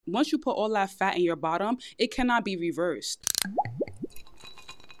once you put all that fat in your bottom, it cannot be reversed.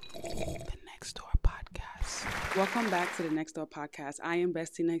 The Next Door Podcast. Welcome back to the Next Door Podcast. I am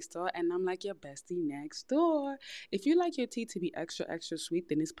Bestie Next Door, and I'm like your bestie next door. If you like your tea to be extra, extra sweet,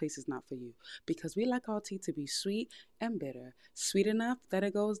 then this place is not for you, because we like our tea to be sweet and bitter. Sweet enough that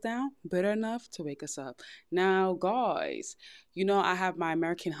it goes down, bitter enough to wake us up. Now, guys, you know I have my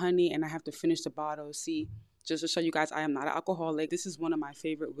American honey, and I have to finish the bottle. See, just to show you guys, I am not an alcoholic. This is one of my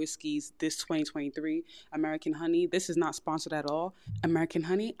favorite whiskeys this 2023, American Honey. This is not sponsored at all. American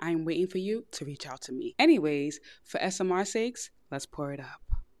Honey, I am waiting for you to reach out to me. Anyways, for SMR sakes, let's pour it up.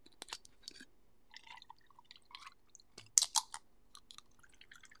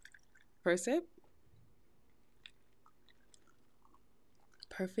 First sip.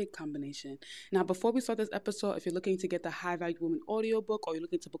 Perfect combination. Now, before we start this episode, if you're looking to get the High Value Woman audiobook, or you're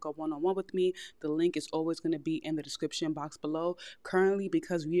looking to book a one-on-one with me, the link is always going to be in the description box below. Currently,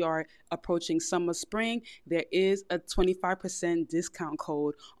 because we are approaching summer spring, there is a 25% discount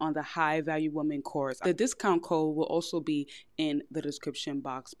code on the High Value Woman course. The discount code will also be in the description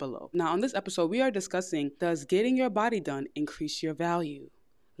box below. Now, on this episode, we are discussing, does getting your body done increase your value?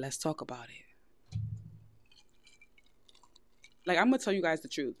 Let's talk about it. Like, I'm going to tell you guys the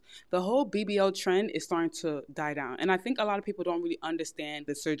truth. The whole BBL trend is starting to die down. And I think a lot of people don't really understand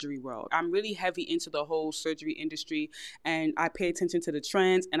the surgery world. I'm really heavy into the whole surgery industry, and I pay attention to the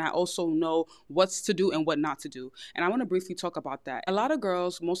trends, and I also know what's to do and what not to do. And I want to briefly talk about that. A lot of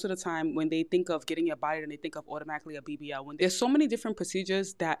girls, most of the time, when they think of getting your body done, they think of automatically a BBL. When there's so many different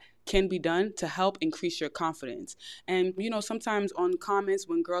procedures that can be done to help increase your confidence. And, you know, sometimes on comments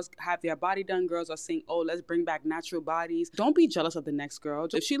when girls have their body done, girls are saying, oh, let's bring back natural bodies. Don't be jealous of the next girl.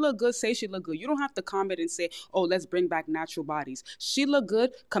 If she look good, say she look good. You don't have to comment and say, oh, let's bring back natural bodies. She look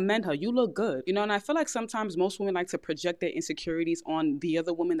good, commend her. You look good. You know, and I feel like sometimes most women like to project their insecurities on the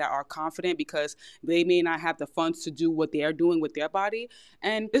other women that are confident because they may not have the funds to do what they're doing with their body.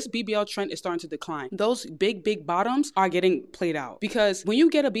 And this BBL trend is starting to decline. Those big bottoms are getting played out, because when you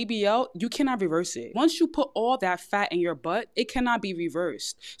get a BBL, you cannot reverse it. Once you put all that fat in your butt, it cannot be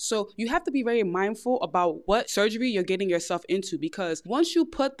reversed. So you have to be very mindful about what surgery you're getting yourself into, because once you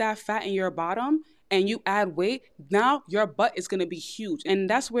put that fat in your bottom and you add weight, now your butt is gonna be huge. And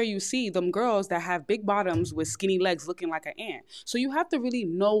that's where you see them girls that have big bottoms with skinny legs looking like an ant. So you have to really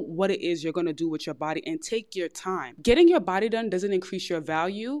know what it is you're gonna do with your body and take your time. Getting your body done doesn't increase your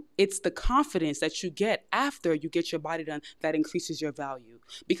value. It's the confidence that you get after you get your body done that increases your value.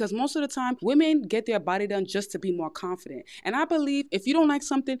 Because most of the time, women get their body done just to be more confident. And I believe if you don't like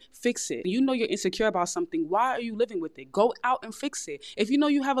something, fix it. You know you're insecure about something, why are you living with it? Go out and fix it. If you know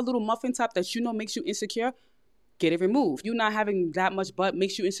you have a little muffin top that you know makes you insecure, get it removed. You not having that much butt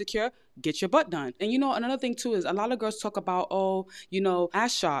makes you insecure, get your butt done. And you know, another thing too is a lot of girls talk about, oh, you know,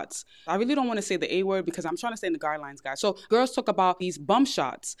 ass shots. I really don't want to say the A word because I'm trying to stay in the guidelines, guys. So girls talk about these bum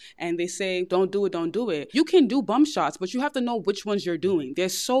shots and they say, don't do it, don't do it. You can do bum shots, but you have to know which ones you're doing.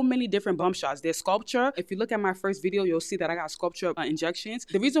 There's so many different bum shots. There's sculpture. If you look at my first video, you'll see that I got sculpture injections.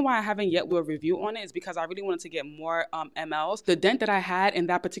 The reason why I haven't yet do a review on it is because I really wanted to get more mLs. The dent that I had in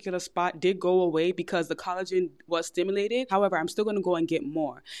that particular spot did go away because the collagen was stimulated. However, I'm still going to go and get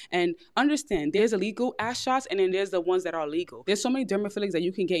more. And understand, there's illegal ass shots and then there's the ones that are legal. There's so many dermaphilics that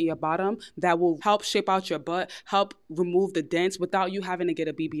you can get in your bottom that will help shape out your butt, help remove the dents without you having to get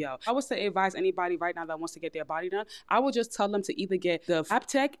a BBL. I would say advise anybody right now that wants to get their body done, I would just tell them to either get the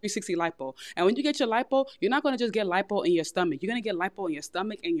FabTech 360 lipo. And when you get your lipo, you're not going to just get lipo in your stomach. You're going to get lipo in your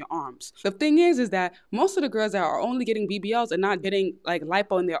stomach and your arms. The thing is that most of the girls that are only getting BBLs and not getting like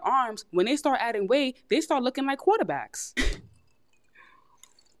lipo in their arms, when they start adding weight, they start looking like quarterbacks.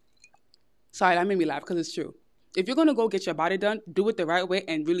 Sorry, that made me laugh because it's true. If you're going to go get your body done, do it the right way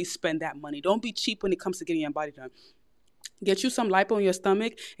and really spend that money. Don't be cheap when it comes to getting your body done. Get you some lipo in your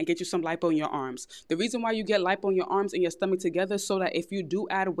stomach and get you some lipo in your arms. The reason why you get lipo in your arms and your stomach together so that if you do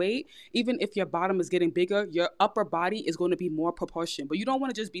add weight, even if your bottom is getting bigger, your upper body is going to be more proportion. But you don't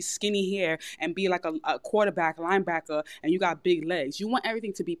want to just be skinny here and be like a quarterback, linebacker, and you got big legs. You want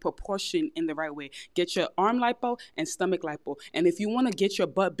everything to be proportioned in the right way. Get your arm lipo and stomach lipo. And if you want to get your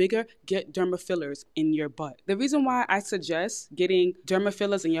butt bigger, get derma fillers in your butt. The reason why I suggest getting derma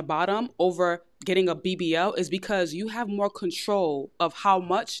fillers in your bottom over getting a BBL is because you have more control of how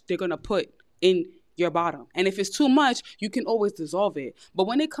much they're going to put in your bottom. And if it's too much, you can always dissolve it. But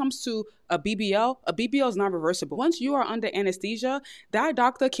when it comes to a BBL is not reversible. Once you are under anesthesia, that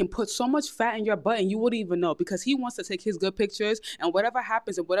doctor can put so much fat in your butt and you wouldn't even know, because he wants to take his good pictures, and whatever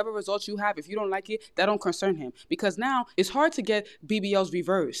happens and whatever results you have, if you don't like it, that don't concern him, because now it's hard to get BBLs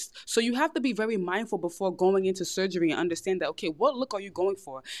reversed. So you have to be very mindful before going into surgery and understand that, okay, what look are you going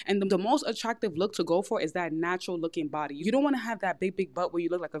for? And the most attractive look to go for is that natural looking body. You don't want to have that big butt where you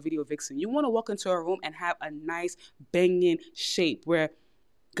look like a video vixen. You want to walk into a room and have a nice banging shape where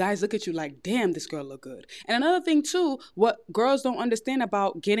guys look at you like, damn, this girl look good. And another thing too, what girls don't understand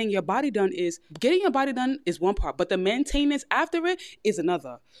about getting your body done is one part, but the maintenance after it is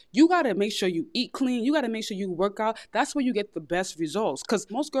another. You got to make sure you eat clean. You got to make sure you work out. That's where you get the best results, because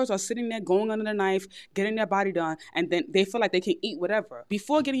most girls are sitting there going under the knife, getting their body done, and then they feel like they can eat whatever.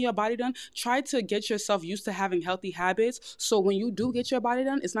 Before getting your body done, try to get yourself used to having healthy habits, so when you do get your body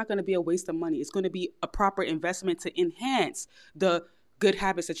done, it's not going to be a waste of money. It's going to be a proper investment to enhance the good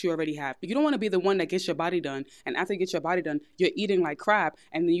habits that you already have. You don't want to be the one that gets your body done, and after you get your body done, you're eating like crap,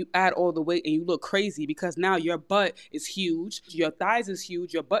 and then you add all the weight and you look crazy because now your butt is huge, your thighs is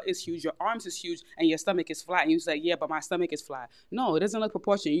huge, your butt is huge, your arms is huge, and your stomach is flat. And you say, yeah, but my stomach is flat. No, it doesn't look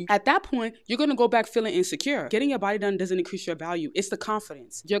proportional. At that point, you're going to go back feeling insecure. Getting your body done doesn't increase your value. It's the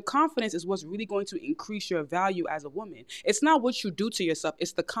confidence. Your confidence is what's really going to increase your value as a woman. It's not what you do to yourself.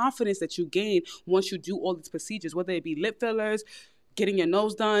 It's the confidence that you gain once you do all these procedures, whether it be lip fillers, getting your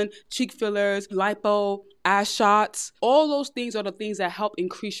nose done, cheek fillers, lipo, ass shots. All those things are the things that help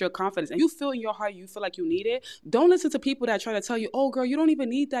increase your confidence. And you feel in your heart, you feel like you need it. Don't listen to people that try to tell you, oh girl, you don't even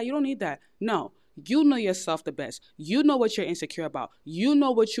need that. You don't need that. No, you know yourself the best. You know what you're insecure about. You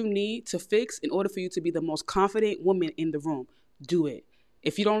know what you need to fix in order for you to be the most confident woman in the room. Do it.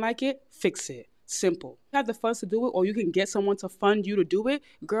 If you don't like it, fix it. Simple. You have the funds to do it, or you can get someone to fund you to do it.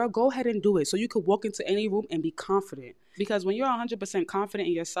 Girl, go ahead and do it so you could walk into any room and be confident. Because when you're 100% confident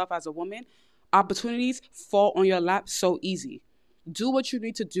in yourself as a woman, opportunities fall on your lap so easy. Do what you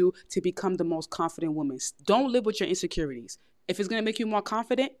need to do to become the most confident woman. Don't live with your insecurities. If it's going to make you more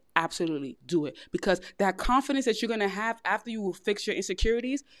confident, absolutely do it. Because that confidence that you're going to have after you will fix your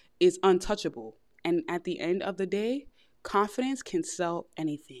insecurities is untouchable. And at the end of the day, confidence can sell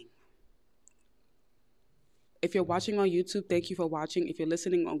anything. If you're watching on YouTube, thank you for watching. If you're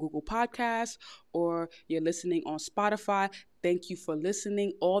listening on Google Podcasts or you're listening on Spotify, thank you for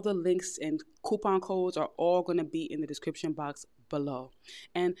listening. All the links and coupon codes are all going to be in the description box below.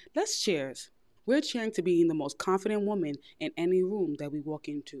 And let's cheers. We're cheering to being the most confident woman in any room that we walk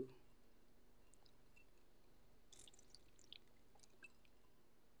into.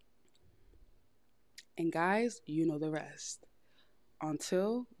 And guys, you know the rest.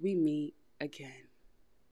 Until we meet again.